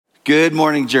Good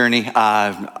morning, Journey.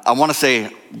 I want to say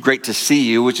great to see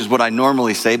you, which is what I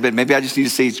normally say, but maybe I just need to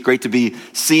say it's great to be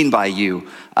seen by you.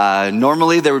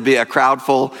 Normally there would be a crowd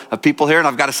full of people here, and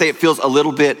I've got to say it feels a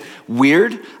little bit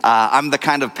weird. I'm the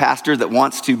kind of pastor that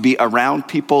wants to be around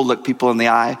people, look people in the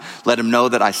eye, let them know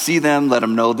that I see them, let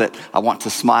them know that I want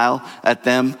to smile at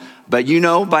them. But you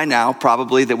know by now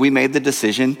probably that we made the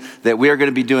decision that we are going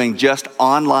to be doing just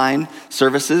online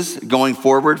services going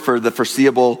forward for the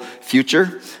foreseeable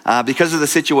future because of the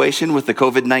situation with the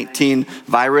COVID-19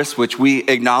 virus, which we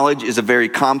acknowledge is a very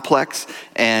complex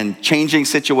and changing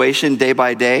situation day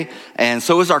by day. And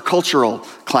so is our cultural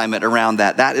climate around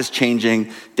that. That is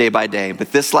changing day by day.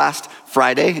 But this last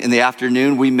Friday in the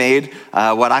afternoon, we made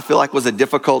what I feel like was a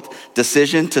difficult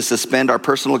decision to suspend our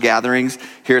personal gatherings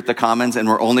here at the Commons, and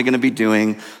we're only going to be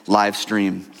doing live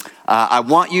stream. I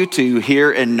want you to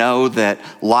hear and know that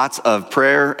lots of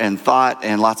prayer and thought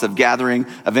and lots of gathering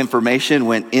of information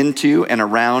went into and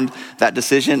around that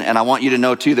decision. And I want you to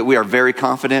know too that we are very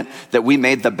confident that we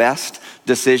made the best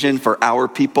decision for our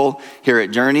people here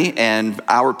at Journey and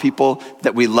our people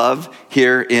that we love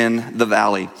here in the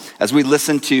Valley. As we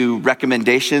listen to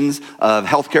recommendations of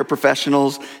healthcare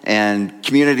professionals and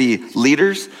community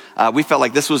leaders, we felt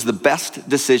like this was the best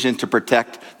decision to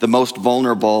protect the most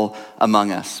vulnerable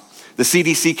among us. The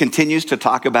CDC continues to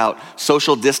talk about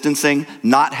social distancing,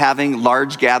 not having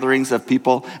large gatherings of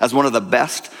people as one of the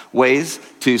best ways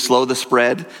to slow the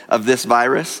spread of this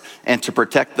virus and to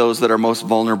protect those that are most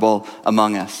vulnerable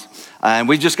among us. And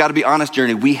we just got to be honest,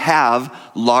 Journey, we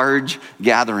have large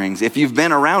gatherings. If you've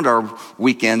been around our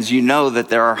weekends, you know that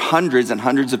there are hundreds and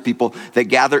hundreds of people that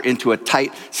gather into a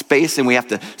tight space and we have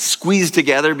to squeeze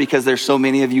together because there's so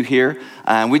many of you here.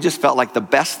 And we just felt like the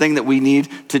best thing that we need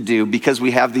to do because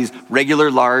we have these regular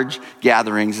large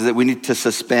gatherings is that we need to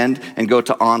suspend and go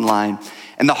to online.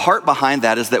 And the heart behind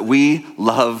that is that we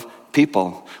love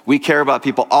people. We care about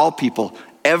people, all people.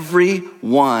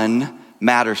 Everyone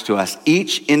matters to us.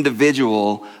 Each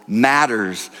individual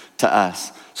matters to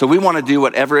us. So we want to do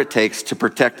whatever it takes to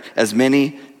protect as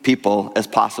many people as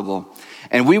possible.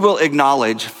 And we will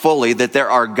acknowledge fully that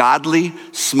there are godly,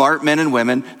 smart men and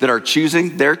women that are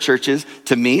choosing their churches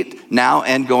to meet now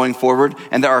and going forward.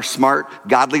 And there are smart,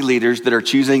 godly leaders that are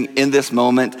choosing in this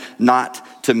moment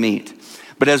not to meet.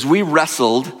 But as we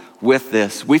wrestled with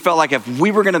this, we felt like if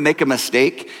we were going to make a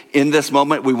mistake in this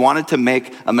moment, we wanted to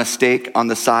make a mistake on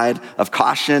the side of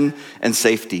caution and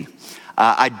safety.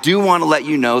 I do want to let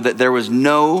you know that there was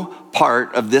no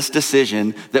part of this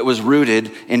decision that was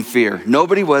rooted in fear.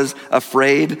 Nobody was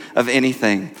afraid of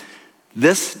anything.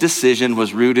 This decision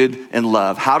was rooted in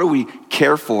love. How do we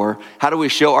care for? How do we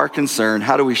show our concern?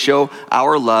 How do we show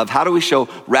our love? How do we show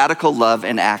radical love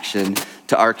and action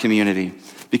to our community?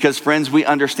 Because friends, we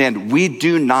understand we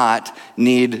do not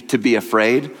need to be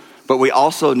afraid, but we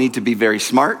also need to be very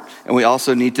smart and we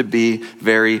also need to be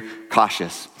very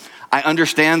cautious. I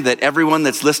understand that everyone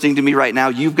that's listening to me right now,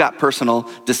 you've got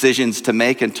personal decisions to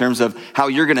make in terms of how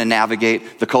you're going to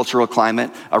navigate the cultural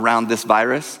climate around this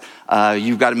virus.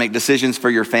 You've got to make decisions for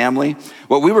your family.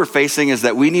 What we were facing is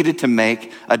that we needed to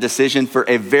make a decision for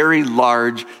a very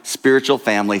large spiritual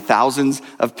family, thousands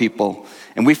of people.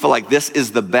 And we feel like this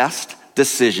is the best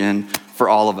decision for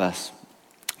all of us.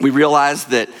 We realize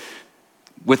that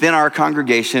within our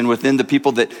congregation, within the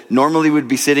people that normally would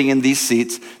be sitting in these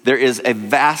seats, there is a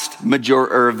vast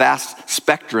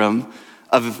spectrum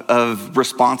of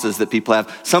responses that people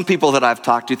have. Some people that I've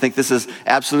talked to think this is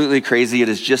absolutely crazy. It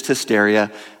is just hysteria.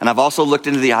 And I've also looked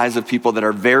into the eyes of people that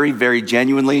are very, very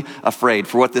genuinely afraid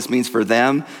for what this means for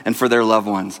them and for their loved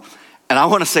ones. And I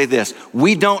want to say this,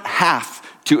 we don't have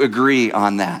to agree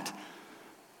on that.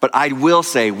 But I will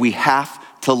say we have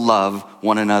to love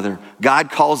one another. God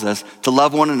calls us to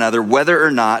love one another whether or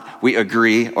not we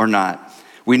agree or not.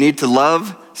 We need to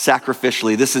love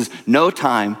sacrificially. This is no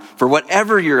time for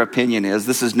whatever your opinion is.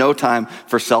 This is no time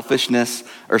for selfishness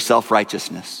or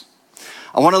self-righteousness.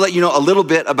 I want to let you know a little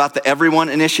bit about the Everyone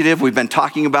Initiative. We've been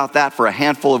talking about that for a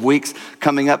handful of weeks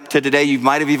coming up to today. You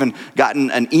might have even gotten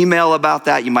an email about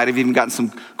that. You might have even gotten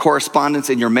some correspondence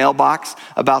in your mailbox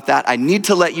about that. I need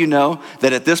to let you know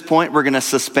that at this point, we're going to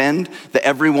suspend the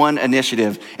Everyone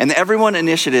Initiative. And the Everyone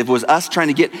Initiative was us trying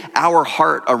to get our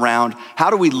heart around how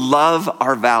do we love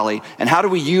our valley and how do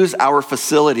we use our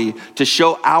facility to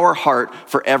show our heart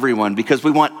for everyone, because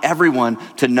we want everyone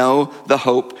to know the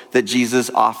hope that Jesus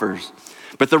offers.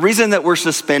 But the reason that we're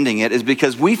suspending it is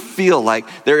because we feel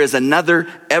like there is another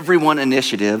Everyone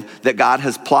Initiative that God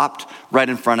has plopped right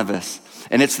in front of us.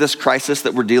 And it's this crisis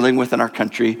that we're dealing with in our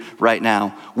country right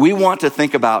now. We want to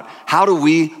think about how do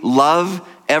we love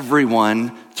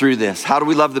everyone through this? How do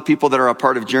we love the people that are a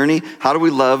part of Journey? How do we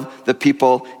love the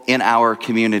people in our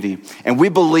community? And we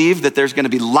believe that there's going to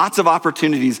be lots of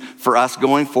opportunities for us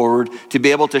going forward to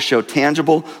be able to show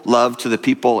tangible love to the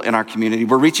people in our community.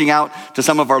 We're reaching out to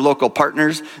some of our local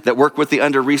partners that work with the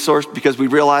under-resourced because we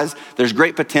realize there's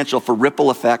great potential for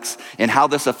ripple effects in how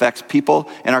this affects people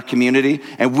in our community.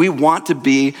 And we want to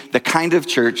be the kind of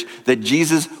church that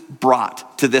Jesus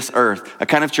brought to this earth, a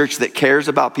kind of church that cares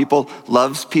about people,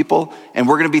 loves people, and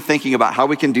we're going to be thinking about how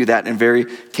we can do that in very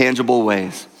tangible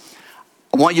ways.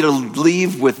 I want you to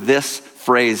leave with this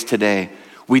phrase today.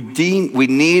 We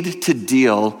need to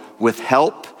deal with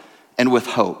help and with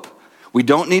hope. We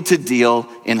don't need to deal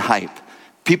in hype.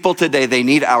 People today, they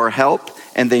need our help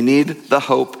and they need the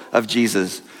hope of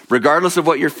Jesus. Regardless of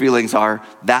what your feelings are,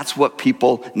 that's what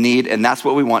people need, and that's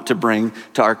what we want to bring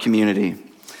to our community.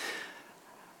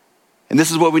 And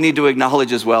this is what we need to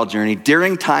acknowledge as well, Journey.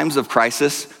 During times of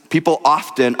crisis, people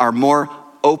often are more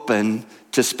open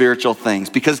to spiritual things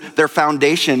because their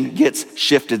foundation gets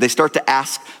shifted. They start to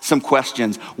ask some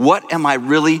questions. What am I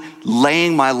really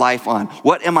laying my life on?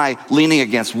 What am I leaning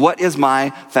against? What is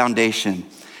my foundation?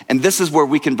 And this is where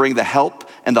we can bring the help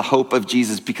and the hope of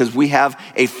Jesus because we have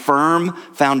a firm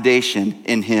foundation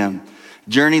in him.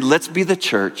 Journey, let's be the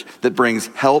church that brings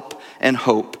help and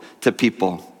hope to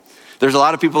people. There's a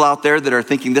lot of people out there that are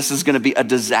thinking this is going to be a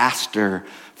disaster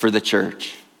for the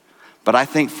church. But I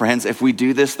think, friends, if we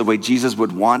do this the way Jesus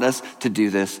would want us to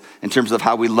do this, in terms of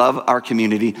how we love our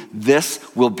community, this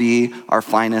will be our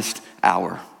finest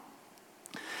hour.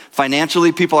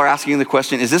 Financially, people are asking the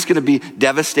question, is this going to be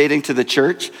devastating to the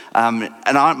church? And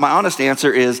my honest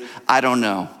answer is, I don't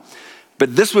know.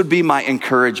 But this would be my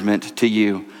encouragement to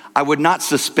you. I would not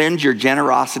suspend your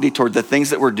generosity toward the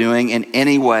things that we're doing in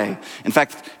any way. In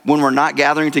fact, when we're not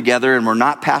gathering together and we're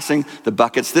not passing the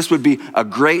buckets, this would be a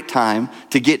great time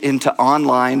to get into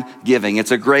online giving.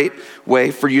 It's a great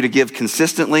way for you to give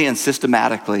consistently and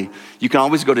systematically. You can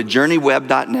always go to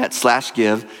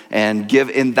journeyweb.net/give and give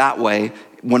in that way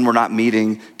when we're not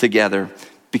meeting together.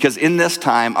 Because in this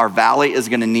time, our valley is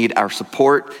going to need our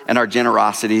support and our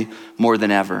generosity more than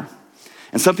ever.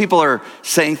 And some people are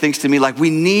saying things to me like, we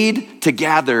need to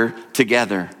gather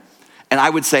together. And I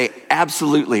would say,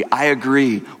 absolutely, I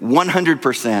agree,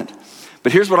 100%.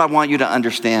 But here's what I want you to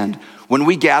understand. When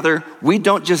we gather, we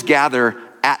don't just gather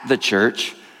at the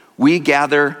church, we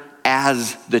gather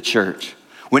as the church.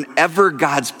 Whenever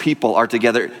God's people are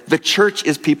together, the church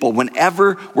is people.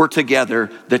 Whenever we're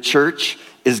together, the church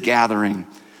is gathering.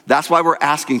 That's why we're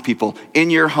asking people in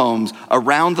your homes,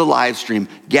 around the live stream,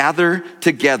 gather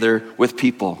together with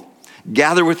people.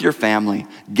 Gather with your family,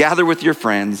 gather with your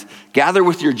friends, gather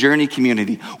with your Journey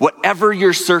community. Whatever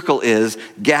your circle is,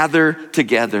 gather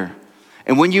together.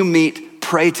 And when you meet,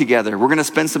 pray together. We're gonna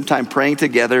spend some time praying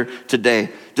together today.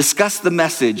 Discuss the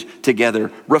message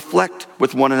together. Reflect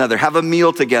with one another. Have a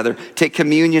meal together. Take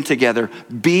communion together.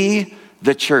 Be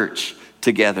the church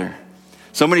together.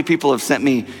 So many people have sent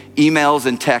me emails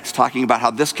and texts talking about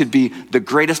how this could be the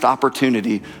greatest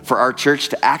opportunity for our church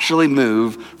to actually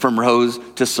move from rows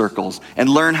to circles and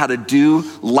learn how to do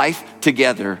life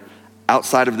together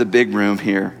outside of the big room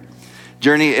here.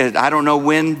 Journey, I don't know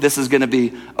when this is going to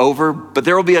be over, but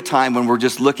there will be a time when we're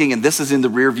just looking and this is in the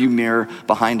rearview mirror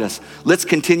behind us. Let's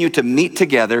continue to meet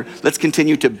together. Let's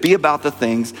continue to be about the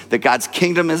things that God's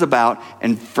kingdom is about.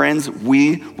 And friends,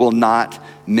 we will not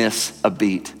miss a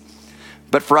beat.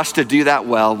 But for us to do that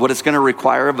well, what it's going to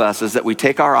require of us is that we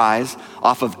take our eyes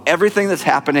off of everything that's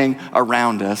happening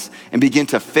around us and begin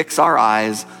to fix our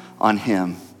eyes on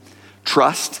him.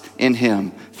 Trust in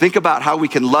him. Think about how we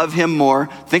can love him more.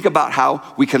 Think about how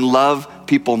we can love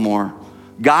people more.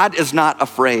 God is not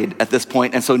afraid at this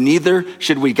point, and so neither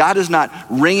should we. God is not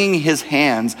wringing his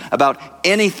hands about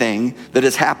anything that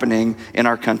is happening in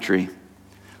our country.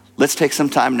 Let's take some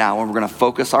time now and we're going to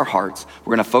focus our hearts.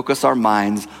 We're going to focus our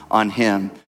minds on him.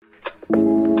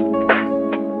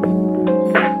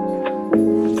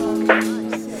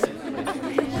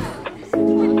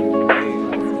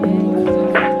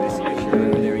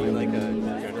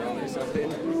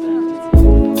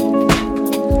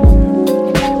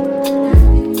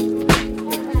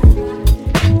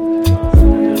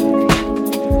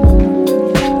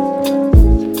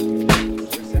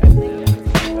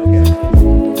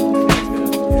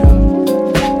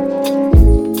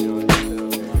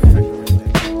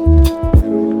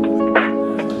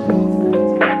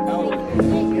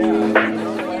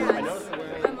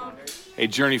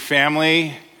 Journey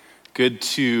family, good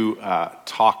to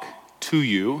talk to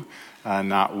you,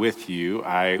 not with you.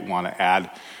 I want to add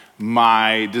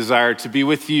my desire to be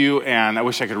with you, and I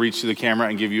wish I could reach to the camera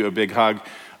and give you a big hug.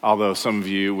 although some of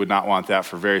you would not want that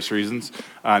for various reasons,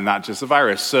 not just the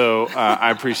virus. So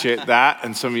I appreciate that,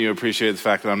 and some of you appreciate the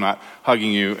fact that I'm not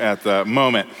hugging you at the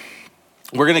moment.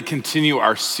 We're going to continue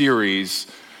our series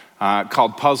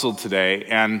called Puzzled today,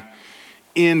 and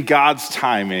in God's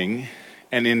timing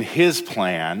and in his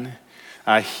plan,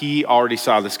 he already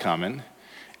saw this coming,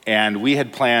 and we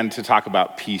had planned to talk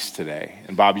about peace today.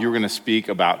 And Bob, you were going to speak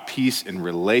about peace in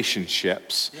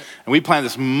relationships. Yep. And we planned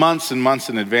this months and months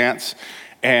in advance,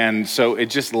 and so it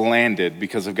just landed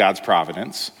because of God's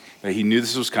providence, that he knew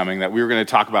this was coming, that we were going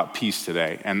to talk about peace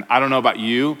today. And I don't know about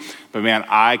you, but man,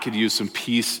 I could use some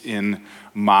peace in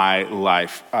my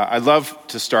life. I'd love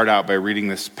to start out by reading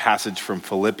this passage from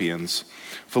Philippians.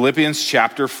 Philippians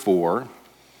chapter 4.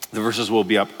 The verses will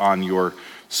be up on your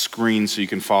screen so you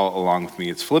can follow along with me.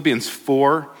 It's Philippians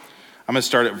 4. I'm going to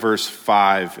start at verse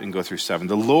 5 and go through 7.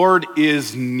 The Lord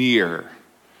is near.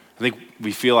 I think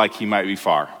we feel like he might be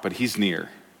far, but he's near.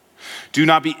 Do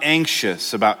not be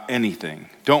anxious about anything.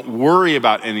 Don't worry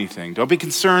about anything. Don't be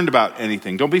concerned about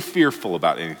anything. Don't be fearful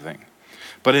about anything.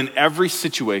 But in every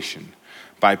situation,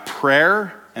 by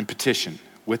prayer and petition,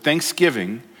 with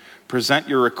thanksgiving, present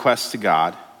your requests to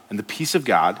God, and the peace of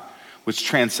God, which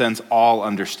transcends all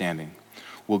understanding,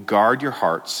 will guard your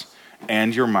hearts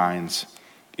and your minds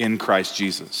in Christ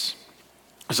Jesus.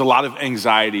 There's a lot of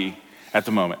anxiety at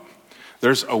the moment.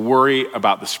 There's a worry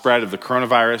about the spread of the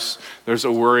coronavirus. There's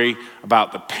a worry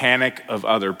about the panic of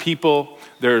other people.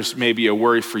 There's maybe a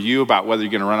worry for you about whether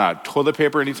you're going to run out of toilet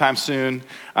paper anytime soon.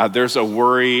 There's a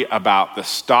worry about the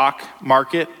stock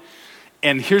market.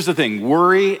 And here's the thing,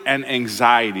 worry and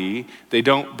anxiety, they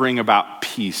don't bring about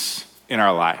peace in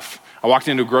our life. I walked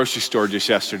into a grocery store just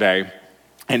yesterday,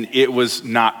 and it was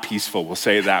not peaceful, we'll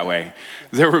say it that way.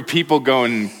 There were people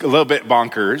going a little bit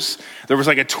bonkers. There was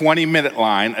like a 20-minute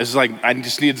line. I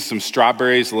just needed some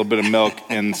strawberries, a little bit of milk,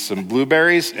 and some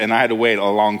blueberries, and I had to wait a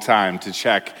long time to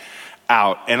check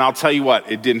out. And I'll tell you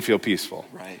what, it didn't feel peaceful.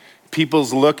 Right.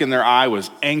 People's look in their eye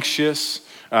was anxious.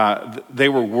 They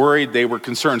were worried, they were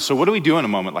concerned. So what do we do in a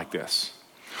moment like this?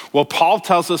 Well, Paul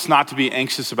tells us not to be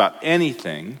anxious about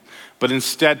anything, but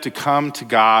instead to come to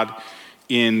God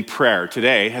in prayer.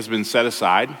 Today has been set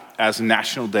aside as a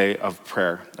National Day of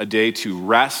Prayer, a day to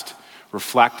rest,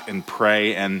 reflect, and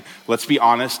pray. And let's be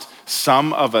honest,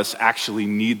 some of us actually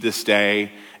need this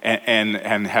day and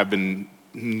have been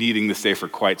needing this day for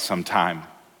quite some time.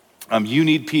 You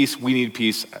need peace, we need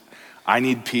peace. I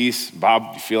need peace.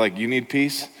 Bob, you feel like you need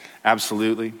peace?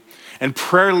 Absolutely. And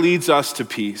prayer leads us to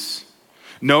peace.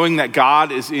 Knowing that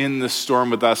God is in the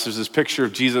storm with us. There's this picture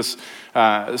of Jesus,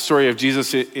 story of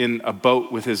Jesus in a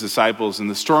boat with his disciples, and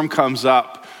the storm comes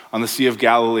up on the Sea of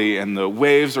Galilee, and the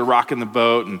waves are rocking the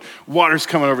boat, and water's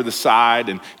coming over the side,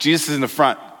 and Jesus is in the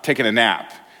front taking a nap.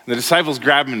 And the disciples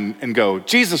grab him and go,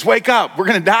 Jesus, wake up, we're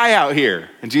gonna die out here.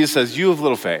 And Jesus says, you have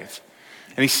little faith.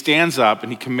 And he stands up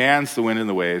and he commands the wind and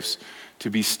the waves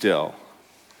to be still,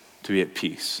 to be at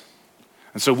peace.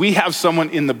 And so we have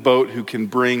someone in the boat who can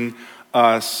bring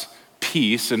us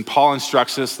peace, and Paul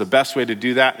instructs us the best way to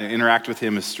do that and interact with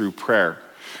him is through prayer.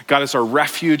 God is our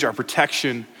refuge, our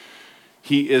protection.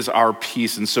 He is our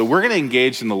peace. And so we're going to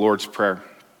engage in the Lord's Prayer,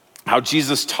 how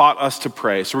Jesus taught us to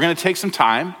pray. So we're going to take some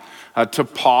time to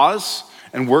pause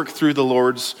and work through the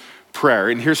Lord's Prayer.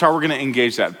 And here's how we're going to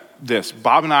engage this.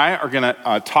 Bob and I are going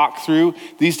to talk through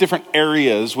these different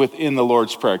areas within the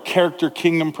Lord's Prayer: character,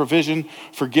 kingdom, provision,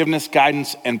 forgiveness,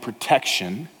 guidance, and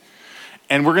protection.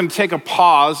 And we're going to take a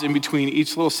pause in between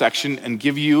each little section and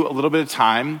give you a little bit of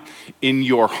time in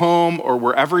your home or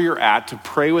wherever you're at to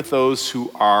pray with those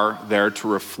who are there, to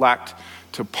reflect,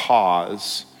 to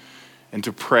pause, and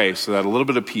to pray so that a little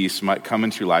bit of peace might come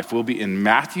into your life. We'll be in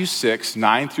Matthew 6,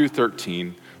 9 through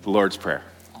 13, the Lord's Prayer.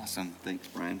 Awesome. Thanks,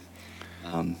 Brian.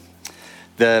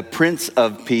 The Prince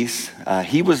of Peace,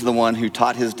 he was the one who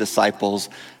taught his disciples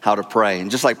how to pray. And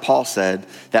just like Paul said,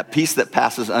 that peace that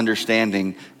passes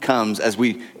understanding comes as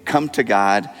we come to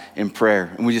God in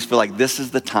prayer. And we just feel like this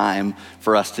is the time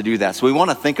for us to do that. So we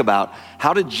want to think about,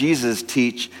 how did Jesus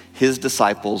teach his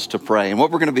disciples to pray? And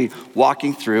what we're going to be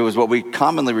walking through is what we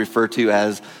commonly refer to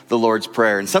as the Lord's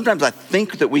Prayer. And sometimes I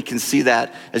think that we can see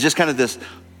that as just kind of this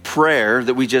prayer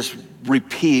that we just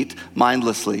repeat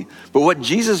mindlessly. But what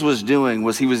Jesus was doing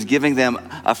was he was giving them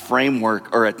a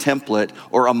framework or a template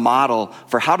or a model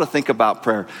for how to think about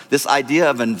prayer. This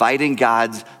idea of inviting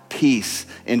God's peace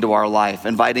into our life,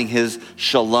 inviting his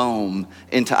shalom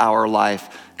into our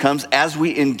life, comes as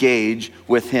we engage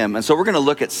with him. And so we're going to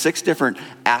look at 6 different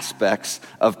aspects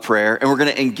of prayer, and we're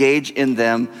going to engage in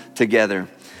them together.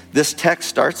 This text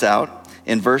starts out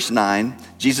in verse 9.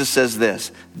 Jesus says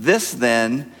this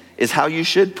then is how you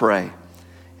should pray.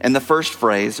 And the first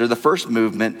phrase, or the first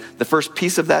movement, the first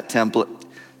piece of that template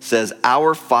says,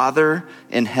 "Our Father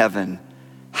in heaven,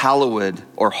 hallowed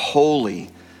or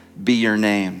holy be your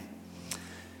name."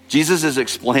 Jesus is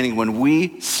explaining when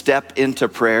we step into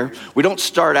prayer, we don't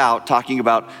start out talking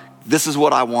about, this is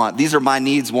what I want. These are my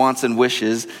needs, wants, and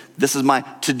wishes. This is my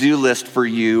to-do list for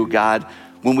you, God.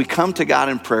 When we come to God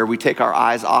in prayer, we take our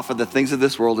eyes off of the things of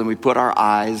this world and we put our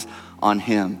eyes on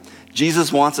him.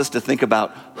 Jesus wants us to think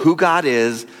about who God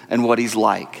is and what he's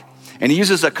like. And he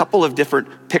uses a couple of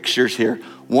different pictures here.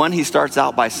 One, he starts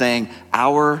out by saying,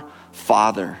 "Our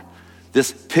Father."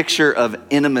 This picture of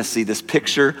intimacy, this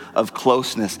picture of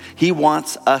closeness. He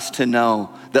wants us to know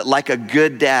that like a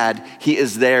good dad, he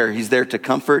is there. He's there to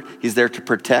comfort. He's there to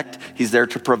protect. He's there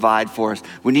to provide for us.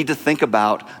 We need to think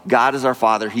about God as our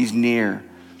Father. He's near.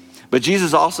 But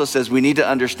Jesus also says we need to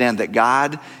understand that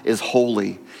God is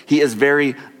holy. He is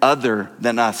very other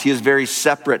than us. He is very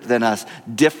separate than us,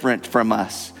 different from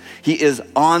us. He is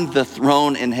on the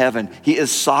throne in heaven. He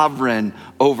is sovereign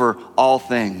over all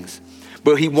things.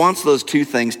 But he wants those two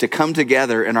things to come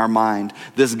together in our mind.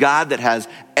 This God that has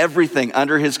everything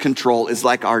under his control is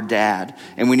like our dad,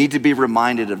 and we need to be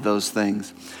reminded of those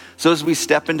things. So as we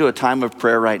step into a time of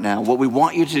prayer right now, what we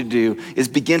want you to do is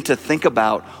begin to think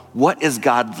about, what is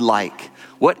God like?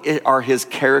 What are his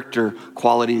character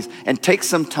qualities? And take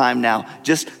some time now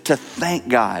just to thank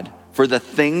God for the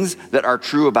things that are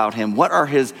true about him. What are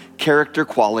his character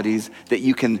qualities that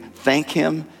you can thank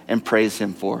him and praise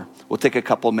him for? We'll take a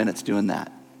couple minutes doing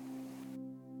that.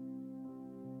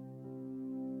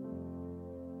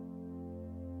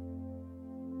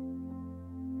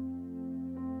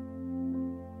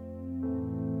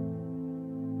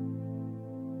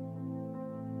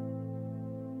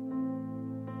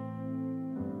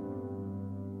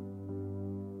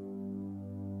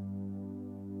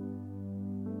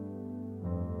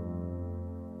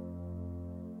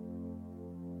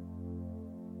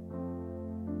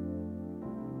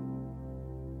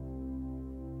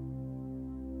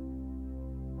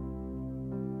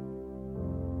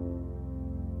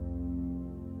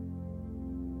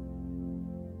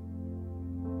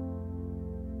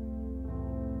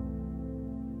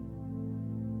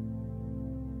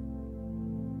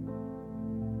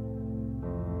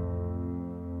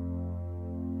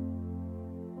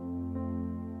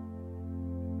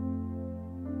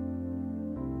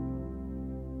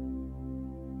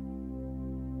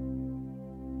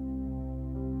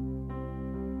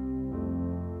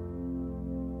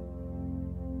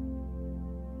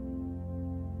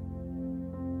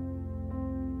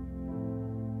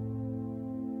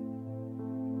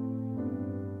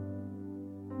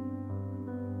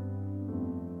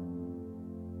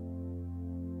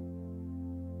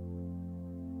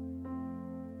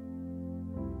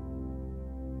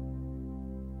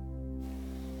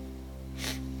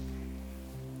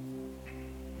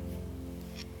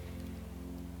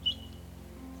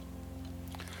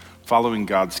 Following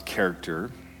God's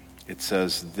character, it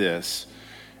says this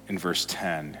in verse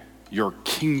 10, "Your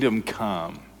kingdom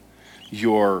come,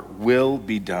 your will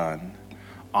be done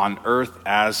on earth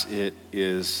as it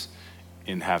is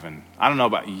in heaven." I don't know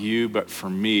about you, but for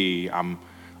me, I'm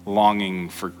longing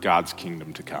for God's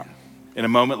kingdom to come. In a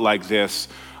moment like this,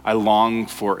 I long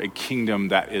for a kingdom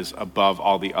that is above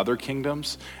all the other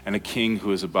kingdoms and a king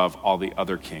who is above all the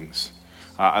other kings.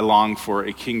 I long for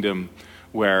a kingdom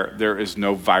where there is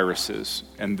no viruses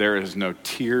and there is no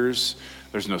tears,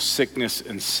 there's no sickness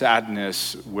and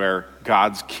sadness, where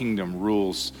God's kingdom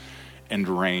rules and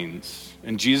reigns.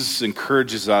 And Jesus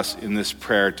encourages us in this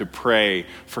prayer to pray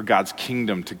for God's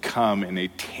kingdom to come in a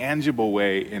tangible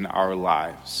way in our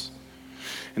lives.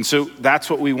 And so that's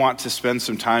what we want to spend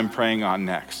some time praying on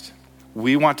next.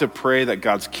 We want to pray that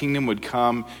God's kingdom would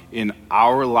come in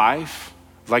our life.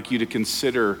 I'd like you to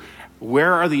consider,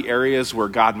 where are the areas where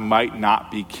God might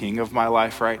not be king of my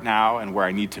life right now and where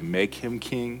I need to make him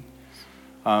king?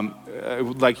 I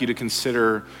would like you to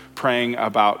consider praying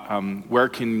about where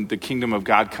can the kingdom of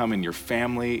God come in your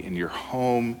family, in your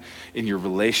home, in your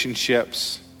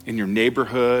relationships, in your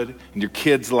neighborhood, in your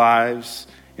kids' lives,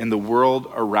 in the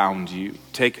world around you.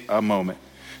 Take a moment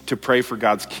to pray for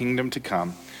God's kingdom to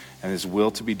come and his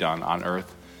will to be done on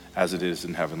earth as it is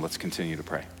in heaven. Let's continue to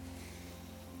pray.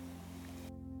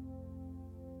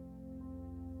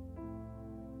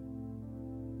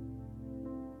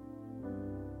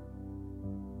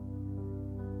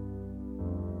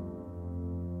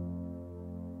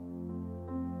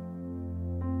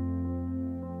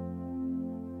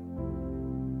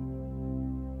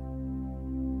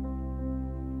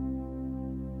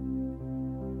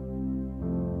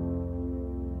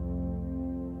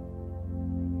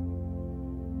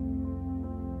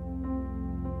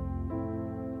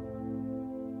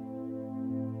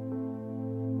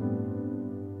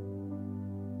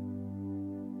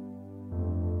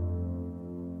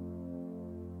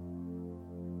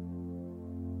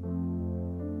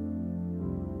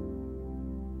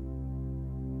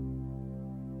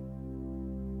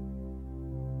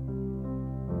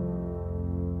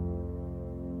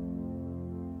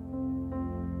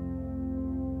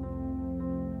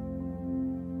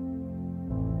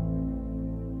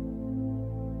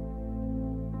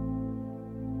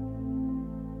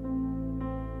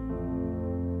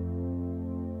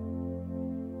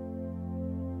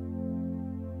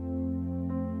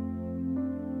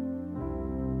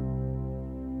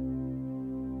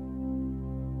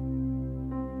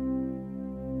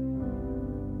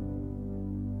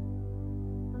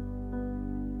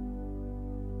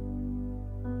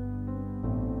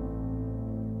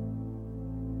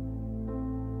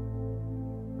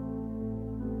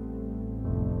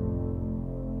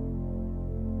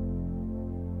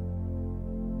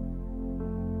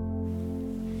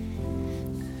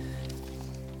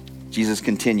 Jesus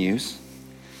continues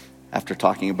after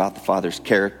talking about the Father's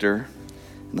character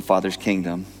and the Father's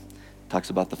kingdom, talks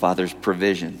about the Father's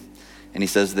provision. And he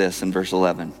says this in verse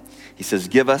 11. He says,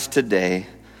 give us today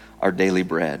our daily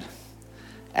bread.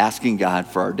 Asking God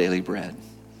for our daily bread.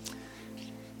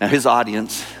 Now his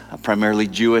audience, a primarily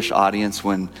Jewish audience,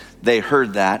 when they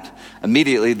heard that,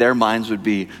 immediately their minds would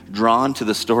be drawn to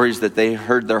the stories that they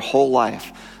heard their whole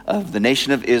life of the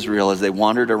nation of Israel as they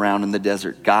wandered around in the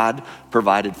desert. God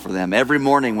provided for them. Every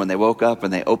morning when they woke up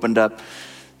and they opened up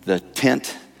the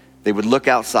tent, they would look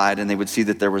outside and they would see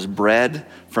that there was bread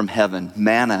from heaven,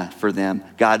 manna for them,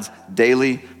 God's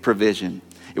daily provision.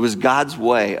 It was God's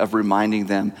way of reminding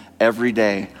them every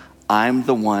day, I'm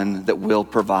the one that will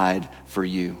provide for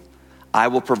you. I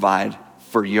will provide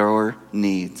for your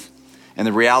needs. And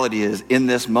the reality is, in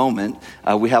this moment,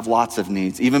 we have lots of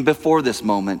needs. Even before this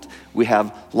moment, we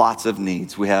have lots of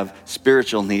needs. We have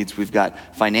spiritual needs. We've got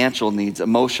financial needs,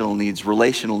 emotional needs,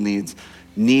 relational needs.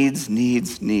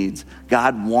 Needs.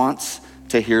 God wants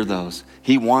to hear those.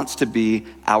 He wants to be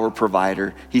our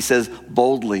provider. He says,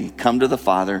 boldly come to the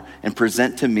Father and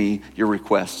present to me your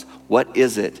requests. What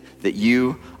is it that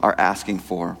you are asking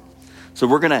for? So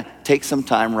we're going to take some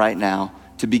time right now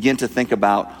to begin to think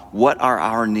about what are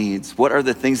our needs? What are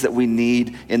the things that we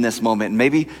need in this moment? And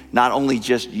maybe not only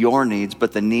just your needs,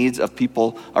 but the needs of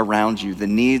people around you, the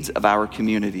needs of our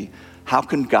community. How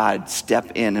can God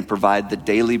step in and provide the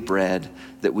daily bread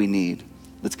that we need?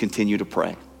 Let's continue to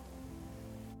pray.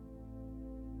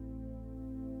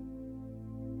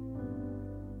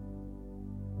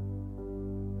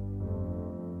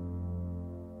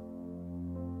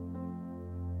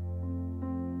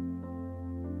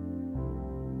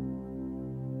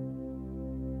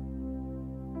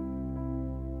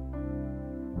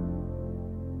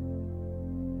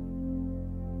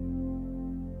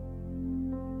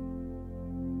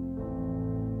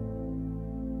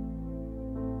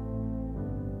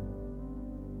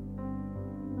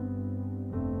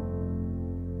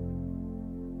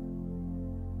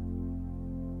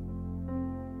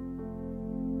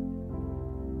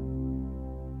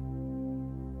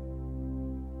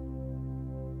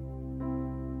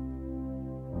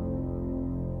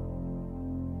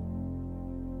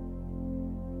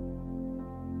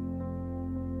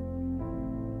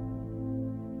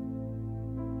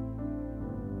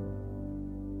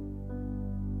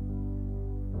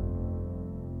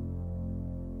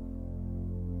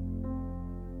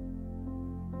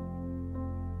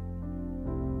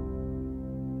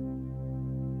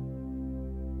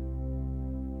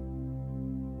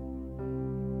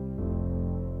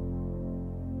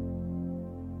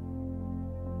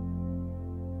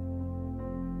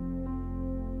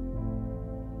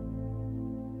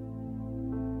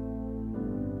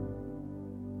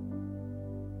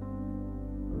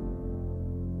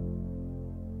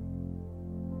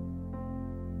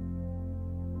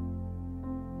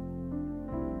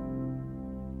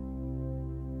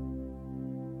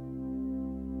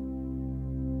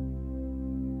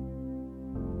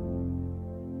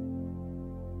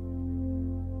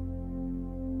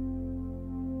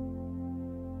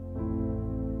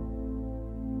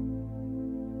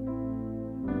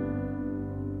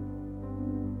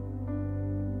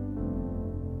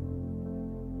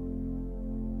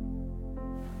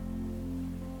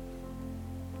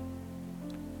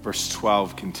 Verse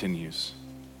 12 continues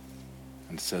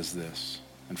and says this,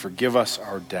 and forgive us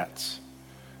our debts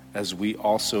as we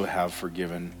also have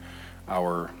forgiven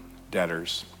our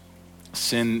debtors.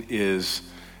 Sin it's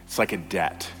like a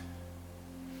debt.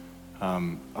 A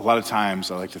lot of times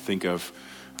I like to think of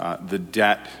the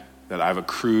debt that I've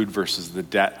accrued versus the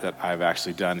debt that I've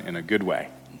actually done in a good way,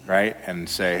 right? And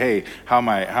say, hey, how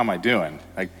am I doing?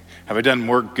 Like, have I done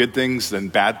more good things than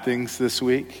bad things this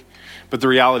week? But the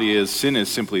reality is, sin is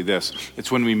simply this. It's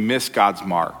when we miss God's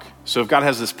mark. So if God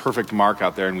has this perfect mark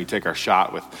out there and we take our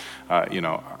shot with,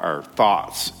 our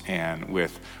thoughts and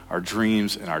with our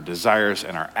dreams and our desires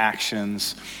and our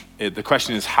actions, the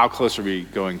question is, how close are we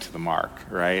going to the mark,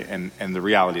 right? And the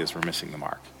reality is we're missing the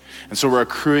mark. And so we're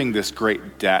accruing this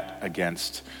great debt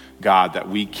against God that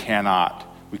we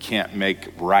can't make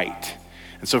right.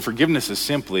 And so forgiveness is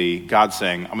simply God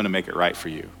saying, I'm going to make it right for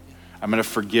you. I'm going to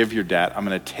forgive your debt. I'm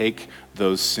going to take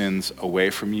those sins away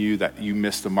from you that you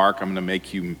missed the mark. I'm going to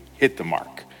make you hit the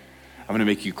mark. I'm going to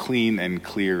make you clean and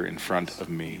clear in front of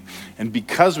me. And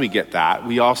because we get that,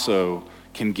 we also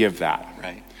can give that.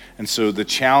 Right. And so the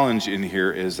challenge in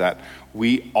here is that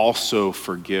we also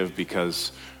forgive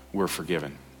because we're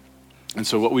forgiven. And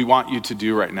so what we want you to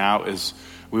do right now is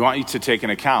we want you to take an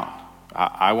account.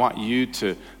 I want you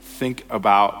to think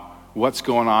about what's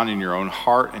going on in your own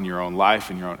heart and your own life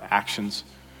and your own actions.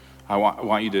 I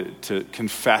want you to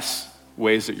confess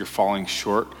ways that you're falling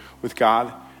short with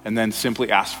God, and then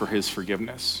simply ask for his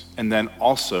forgiveness. And then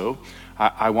also,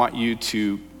 I want you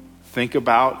to think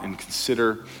about and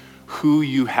consider who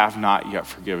you have not yet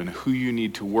forgiven, who you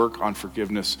need to work on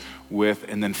forgiveness with,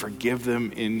 and then forgive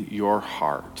them in your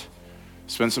heart.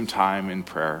 Spend some time in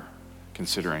prayer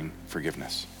considering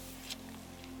forgiveness.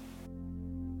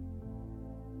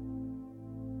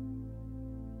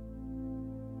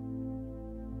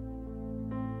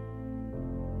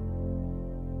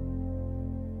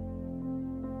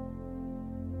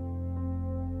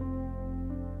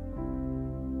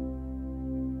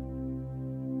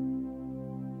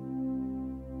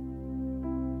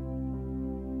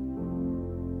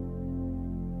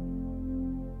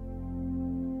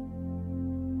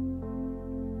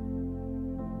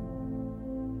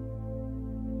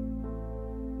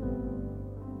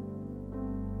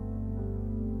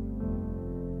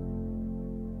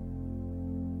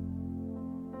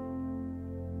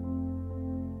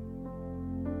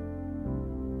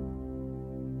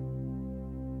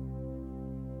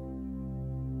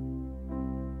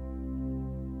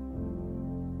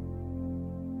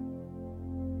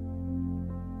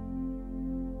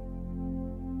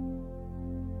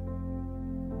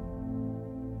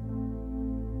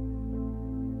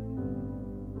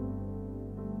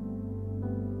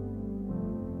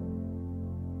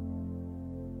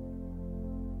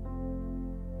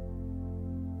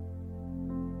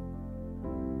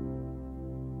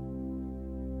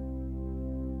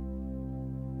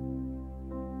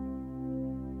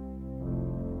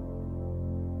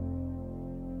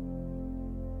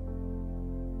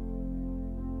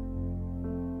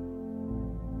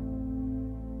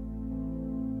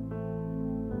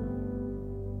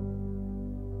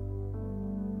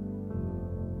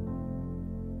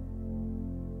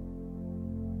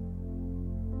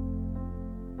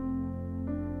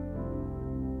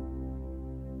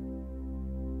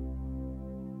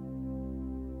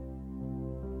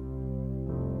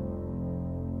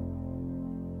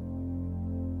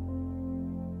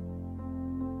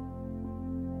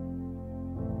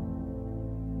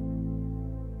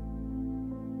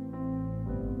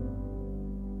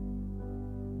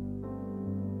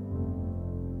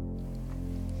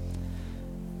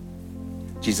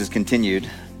 Jesus continued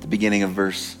at the beginning of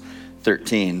verse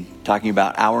 13, talking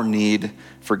about our need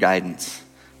for guidance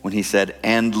when he said,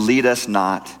 "And lead us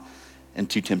not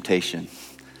into temptation."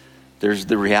 There's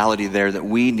the reality there that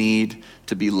we need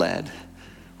to be led.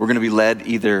 We're going to be led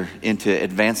either into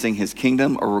advancing his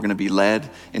kingdom or we're going to be led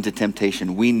into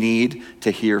temptation. We need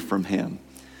to hear from him.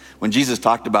 When Jesus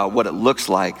talked about what it looks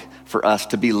like for us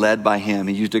to be led by him,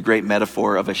 he used a great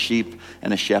metaphor of a sheep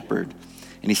and a shepherd.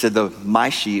 And he said, my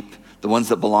sheep, the ones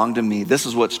that belong to me, this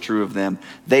is what's true of them.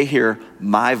 They hear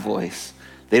my voice.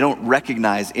 They don't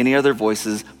recognize any other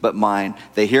voices but mine.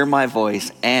 They hear my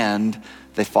voice and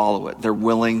they follow it. They're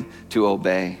willing to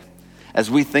obey.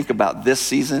 As we think about this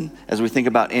season, as we think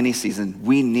about any season,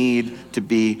 we need to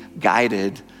be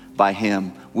guided by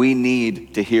him. We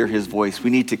need to hear his voice.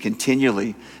 We need to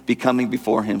continually be coming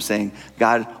before him saying,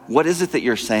 God, what is it that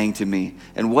you're saying to me?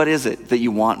 And what is it that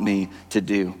you want me to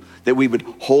do? That we would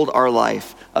hold our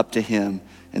life up to him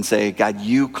and say, God,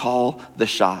 you call the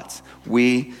shots.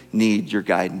 We need your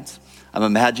guidance. I'm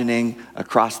imagining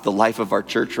across the life of our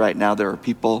church right now, there are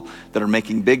people that are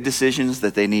making big decisions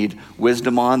that they need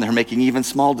wisdom on. They're making even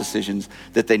small decisions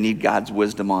that they need God's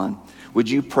wisdom on. Would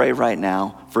you pray right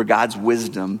now for God's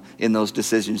wisdom in those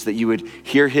decisions, that you would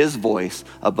hear his voice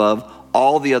above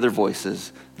all the other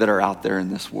voices that are out there in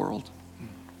this world?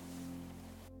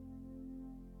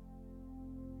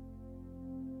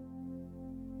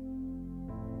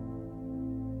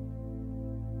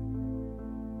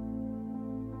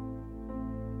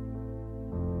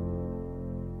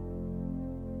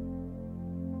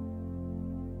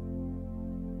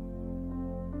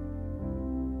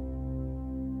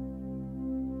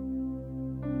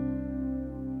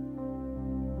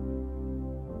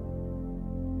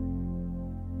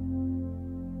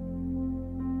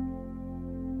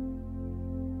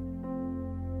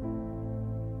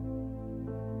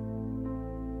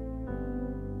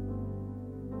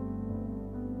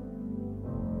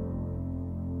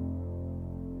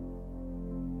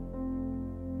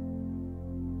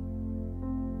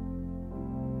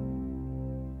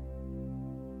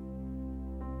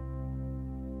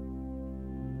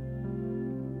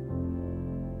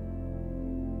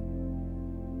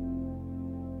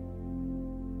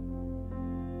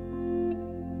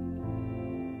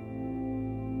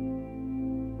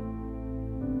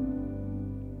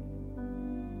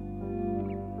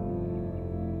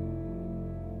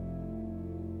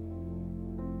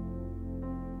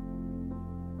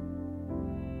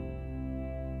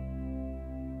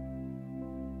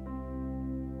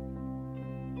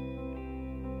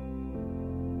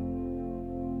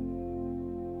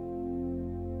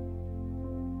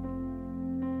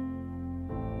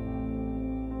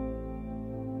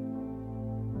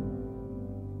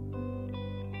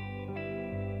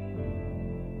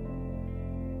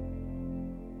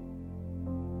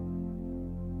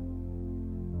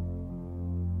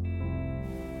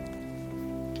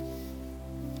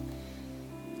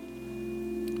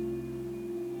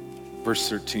 Verse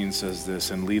 13 says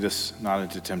this, and lead us not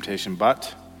into temptation,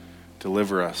 but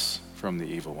deliver us from the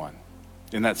evil one.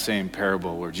 In that same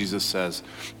parable where Jesus says,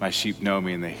 my sheep know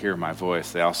me and they hear my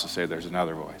voice, they also say there's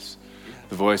another voice,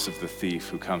 the voice of the thief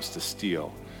who comes to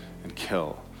steal and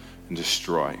kill and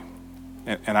destroy.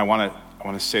 And I want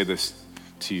to say this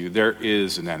to you. There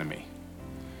is an enemy,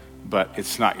 but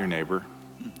it's not your neighbor.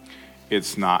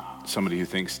 It's not somebody who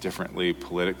thinks differently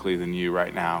politically than you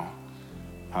right now.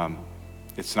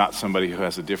 It's not somebody who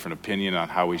has a different opinion on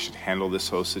how we should handle this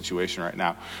whole situation right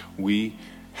now. We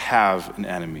have an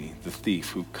enemy, the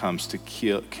thief, who comes to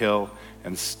kill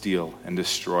and steal and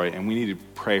destroy, and we need to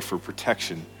pray for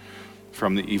protection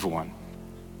from the evil one.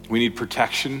 We need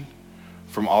protection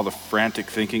from all the frantic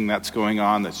thinking that's going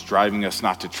on that's driving us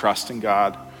not to trust in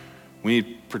God. We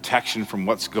need protection from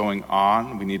what's going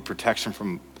on. We need protection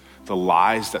from the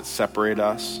lies that separate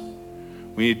us.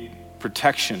 We need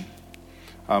protection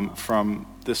from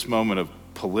this moment of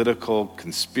political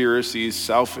conspiracies,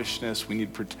 selfishness. We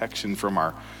need protection from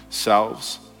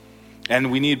ourselves. And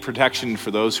we need protection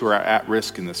for those who are at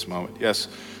risk in this moment. Yes,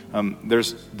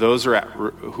 there's those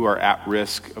who are at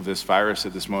risk of this virus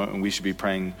at this moment, and we should be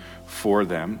praying for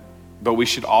them. But we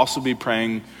should also be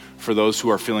praying for those who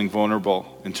are feeling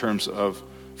vulnerable in terms of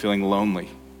feeling lonely,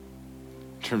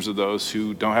 in terms of those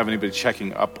who don't have anybody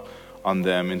checking up on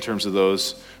them, in terms of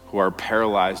those who are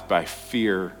paralyzed by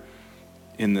fear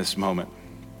in this moment.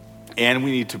 And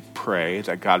we need to pray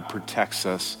that God protects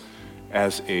us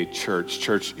as a church.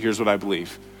 Church, here's what I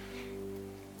believe.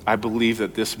 I believe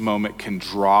that this moment can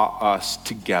draw us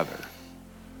together.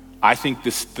 I think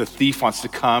the thief wants to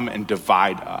come and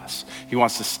divide us. He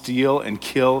wants to steal and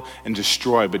kill and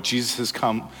destroy, but Jesus has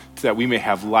come so that we may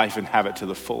have life and have it to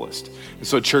the fullest. And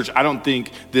so, church, I don't think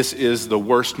this is the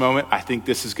worst moment. I think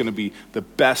this is going to be the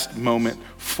best moment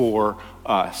for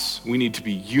us. We need to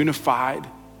be unified.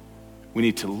 We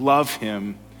need to love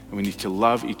him, and we need to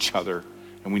love each other,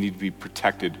 and we need to be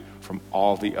protected from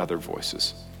all the other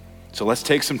voices. So let's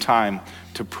take some time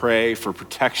to pray for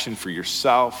protection for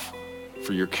yourself,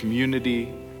 for your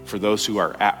community, for those who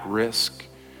are at risk,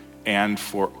 and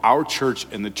for our church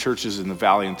and the churches in the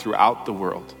valley and throughout the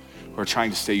world who are trying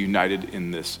to stay united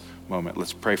in this moment.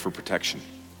 Let's pray for protection.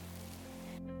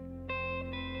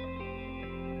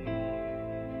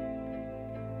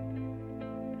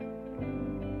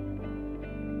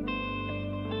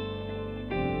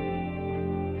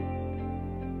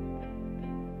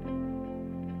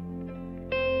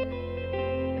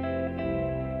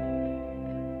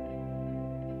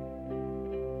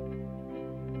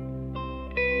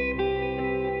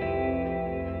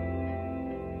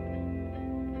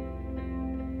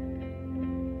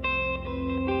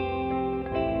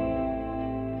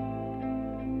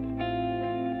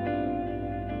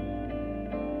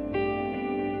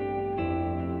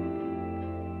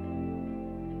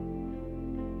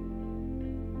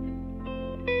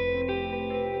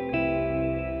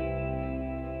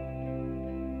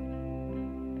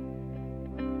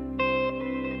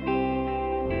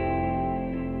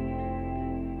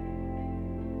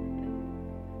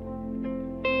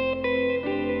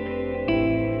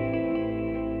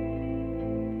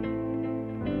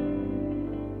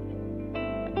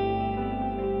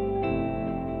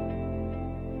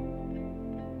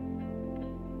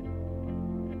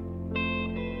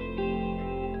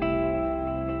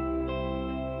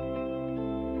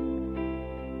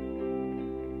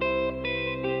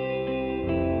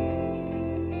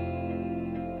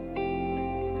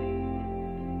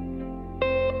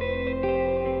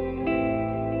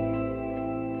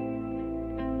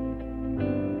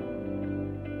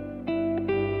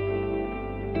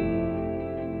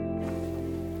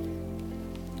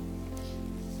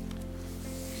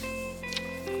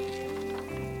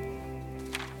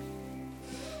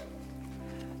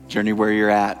 Journey, where you're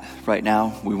at right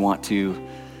now, we want to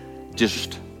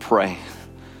just pray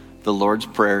the Lord's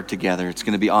Prayer together. It's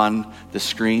going to be on the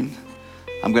screen.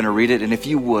 I'm going to read it, and if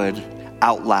you would,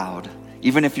 out loud,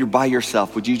 even if you're by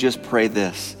yourself, would you just pray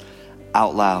this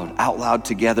out loud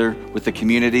together with the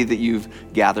community that you've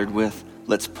gathered with?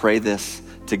 Let's pray this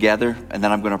together, and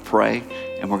then I'm going to pray,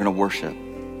 and we're going to worship.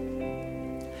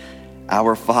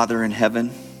 Our Father in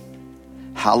heaven,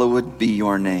 hallowed be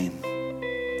your name.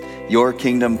 Your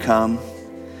kingdom come,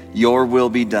 your will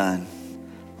be done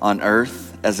on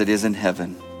earth as it is in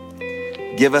heaven.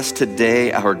 Give us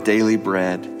today our daily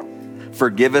bread.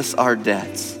 Forgive us our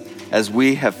debts as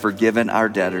we have forgiven our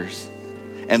debtors.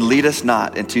 And lead us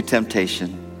not into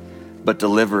temptation, but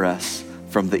deliver us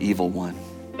from the evil one.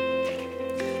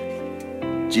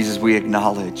 Jesus, we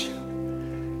acknowledge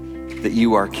that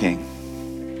you are King.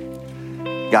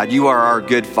 God, you are our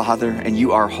good Father and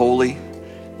you are holy.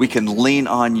 We can lean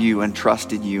on you and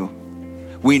trust in you.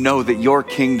 We know that your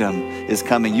kingdom is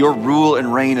coming. Your rule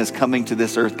and reign is coming to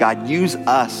this earth. God, use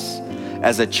us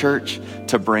as a church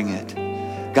to bring it.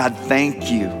 God,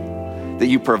 thank you that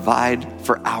you provide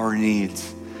for our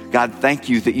needs. God, thank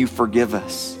you that you forgive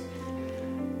us.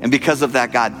 And because of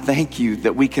that, God, thank you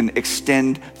that we can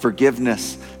extend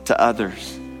forgiveness to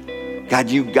others. God,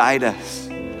 you guide us.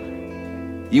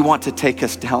 You want to take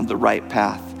us down the right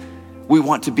path. We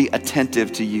want to be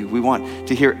attentive to you. We want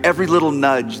to hear every little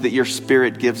nudge that your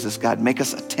Spirit gives us. God, make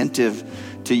us attentive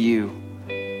to you.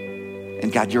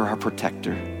 And God, you're our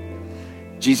protector.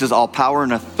 Jesus, all power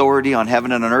and authority on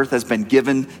heaven and on earth has been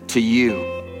given to you.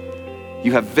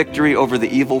 You have victory over the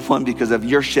evil one because of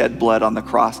your shed blood on the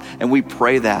cross. And we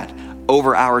pray that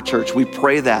over our church. We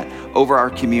pray that over our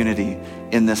community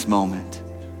in this moment.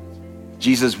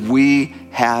 Jesus, we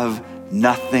have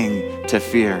nothing to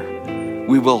fear.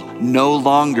 We will no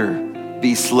longer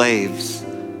be slaves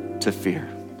to fear.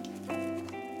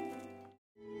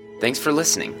 Thanks for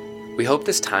listening. We hope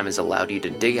this time has allowed you to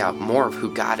dig out more of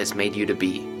who God has made you to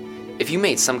be. If you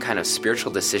made some kind of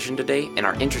spiritual decision today and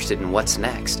are interested in what's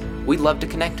next, we'd love to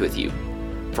connect with you.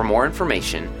 For more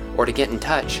information or to get in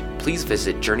touch, please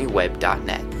visit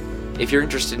journeyweb.net. If you're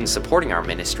interested in supporting our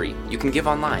ministry, you can give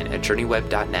online at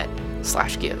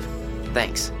journeyweb.net/give.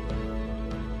 Thanks.